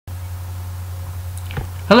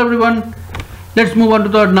Hello everyone, let's move on to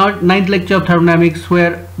the ninth lecture of thermodynamics,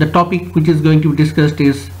 where the topic which is going to be discussed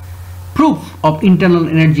is proof of internal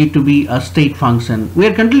energy to be a state function. We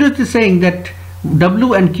are continuously saying that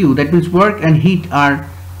W and Q, that means work and heat, are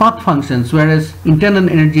path functions, whereas internal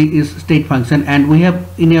energy is state function, and we have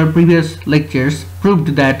in our previous lectures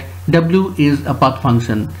proved that W is a path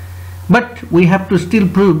function. But we have to still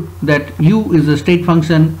prove that U is a state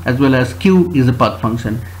function as well as Q is a path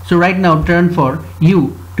function. So right now turn for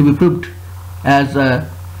U to be proved as a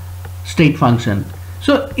state function.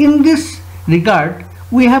 So in this regard,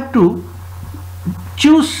 we have to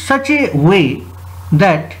choose such a way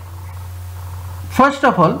that first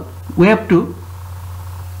of all we have to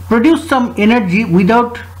produce some energy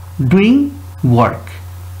without doing work,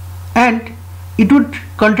 and it would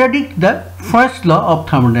contradict the first law of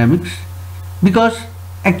thermodynamics, because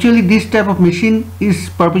actually this type of machine is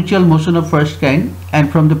perpetual motion of first kind,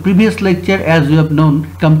 and from the previous lecture, as you have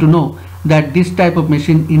come to know that this type of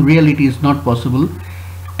machine in reality is not possible,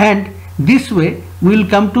 and this way we will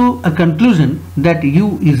come to a conclusion that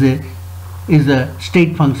U is a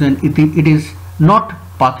state function. It is not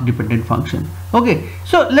path dependent function. Okay,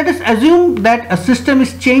 so let us assume that a system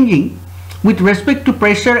is changing with respect to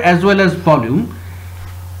pressure as well as volume.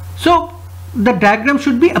 So the diagram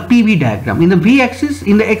should be a PV diagram. In the V axis,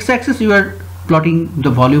 in the X axis you are plotting the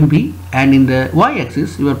volume V, and in the Y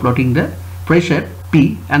axis you are plotting the pressure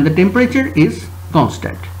P, and the temperature is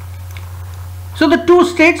constant. So the two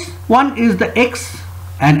states, one is the X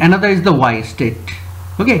and another is the Y state.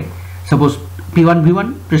 Okay, suppose P1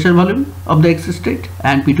 V1 pressure volume of the X state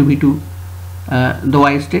and P2 V2 the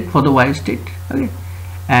Y state for the Y state. Okay,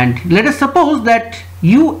 and let us suppose that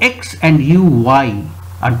Ux and Uy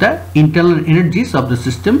are the internal energies of the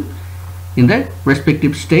system in the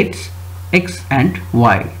respective states X and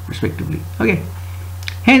Y respectively. Okay,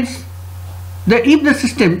 hence if the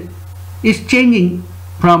system is changing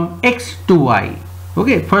from X to Y,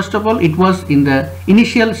 okay, first of all it was in the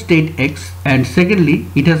initial state X, and secondly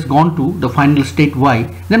it has gone to the final state Y,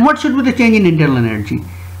 then what should be the change in internal energy?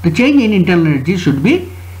 The change in internal energy should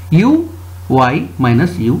be Uy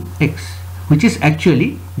minus Ux, which is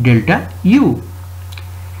actually delta U.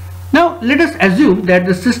 Now let us assume that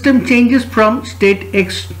the system changes from state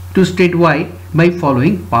X to state Y by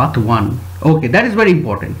following path 1. Okay, that is very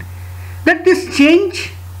important, that this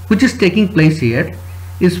change which is taking place here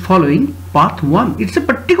is following path 1. It's a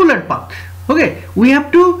particular path. Okay, we have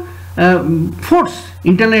to force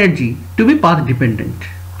internal energy to be path dependent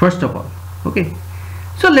first of all. Okay,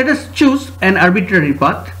 so let us choose an arbitrary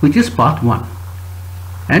path which is path 1,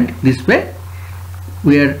 and this way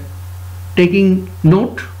we are taking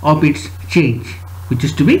note of its change, which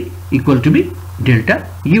is to be equal to be delta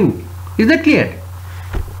U. Is that clear?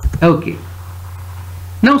 Okay,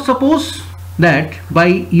 now suppose that by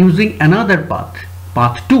using another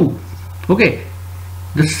path 2, okay,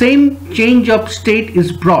 the same change of state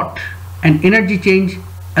is brought, and energy change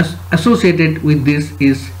associated with this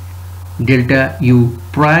is delta U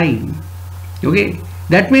prime. Okay,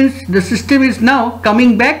 that means the system is now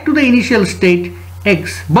coming back to the initial state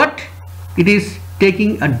X, but it is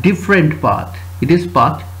taking a different path. It is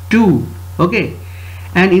path 2. Okay,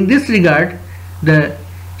 and in this regard the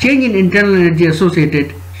change in internal energy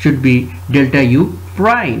associated should be delta U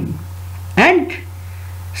prime, and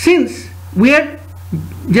since we are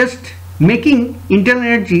just making internal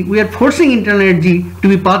energy, we are forcing internal energy to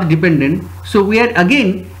be path dependent, so we are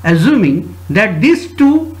again assuming that these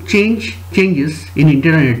two changes in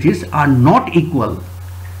internal energies are not equal,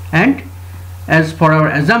 and as for our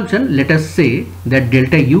assumption, let us say that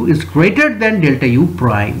delta U is greater than delta U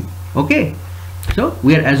prime. Okay, so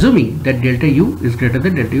we are assuming that delta U is greater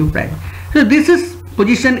than delta U prime. So this is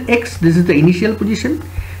position X, this is the initial position,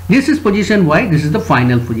 this is position Y, this is the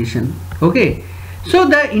final position. Okay, so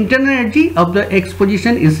the internal energy of the X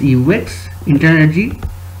position is Ux, internal energy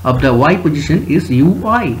of the Y position is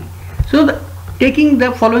Uy. So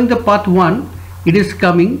following the path 1, it is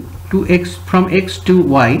coming to X, from X to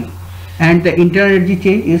Y, and the internal energy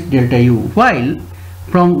change is delta U, while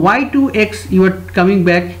from Y to X you are coming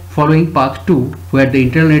back following path 2, where the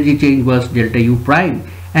internal energy change was delta U prime,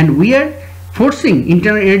 and we are forcing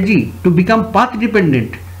internal energy to become path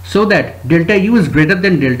dependent so that delta U is greater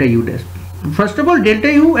than delta U dash. First of all,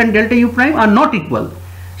 delta U and delta U prime are not equal,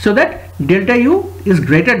 so that delta U is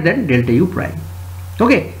greater than delta U prime.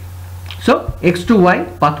 Okay, so X to Y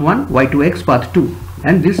path 1, Y to X path 2,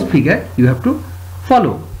 and this figure you have to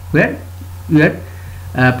follow, where you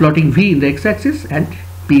are plotting V in the X axis and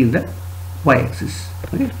P in the Y axis.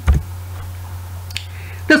 Okay,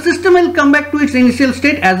 the system will come back to its initial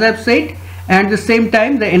state as I have said, and at the same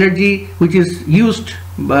time the energy which is used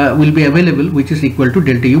will be available, which is equal to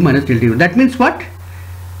delta U minus delta U. That means what?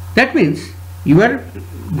 That means you are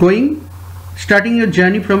starting your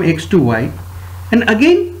journey from X to Y and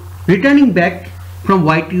again returning back from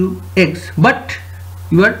Y to X, but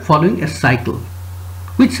you are following a cycle.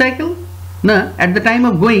 Which cycle? Now, at the time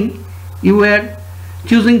of going, you were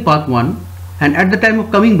choosing path 1, and at the time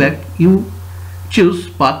of coming back, you choose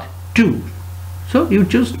path 2. So you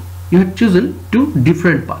have chosen 2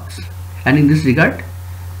 different paths, and in this regard,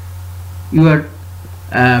 you are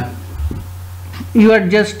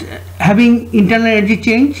just having internal energy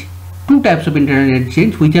change, 2 types of internal energy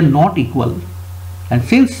change which are not equal, and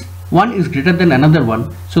since one is greater than another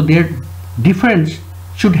one, so their difference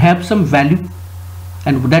should have some value,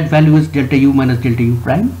 and that value is delta U minus delta U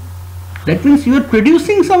prime. That means you are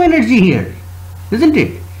producing some energy here, isn't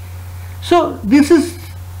it? So this is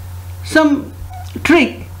some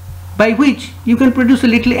trick by which you can produce a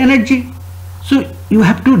little energy. So you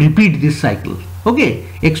have to repeat this cycle. Okay,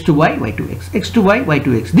 X to Y, Y to X, X to Y, Y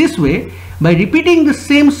to X. This way, by repeating the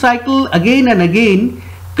same cycle again and again,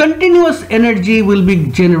 continuous energy will be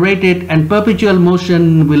generated and perpetual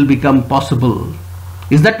motion will become possible.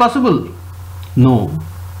 Is that possible? No.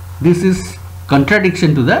 This is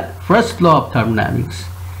contradiction to the first law of thermodynamics.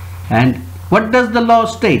 And what does the law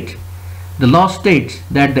state? The law states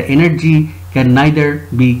that the energy can neither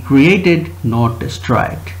be created nor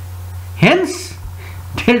destroyed. Hence,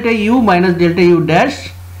 delta U minus delta U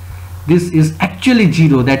dash, this is actually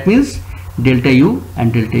 0. That means delta U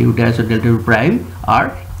and delta U dash or delta U prime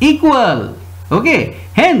are equal. Okay.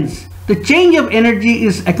 Hence, the change of energy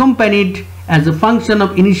is accompanied as a function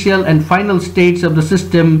of initial and final states of the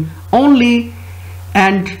system only,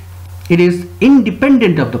 and it is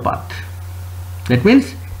independent of the path. That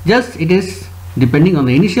means just it is depending on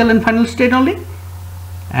the initial and final state only,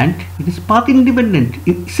 and it is path independent.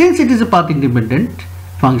 Since it is a path independent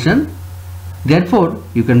function, therefore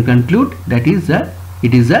you can conclude that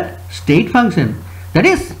it is a state function. That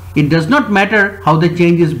is, it does not matter how the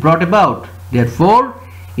change is brought about. Therefore,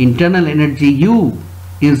 internal energy U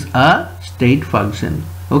is a state function.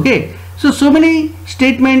 Okay, so many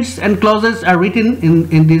statements and clauses are written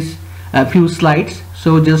in these few slides.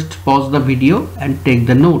 So just pause the video and take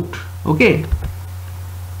the note. Okay,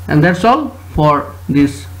 and that's all for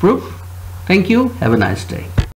this proof. Thank you. Have a nice day.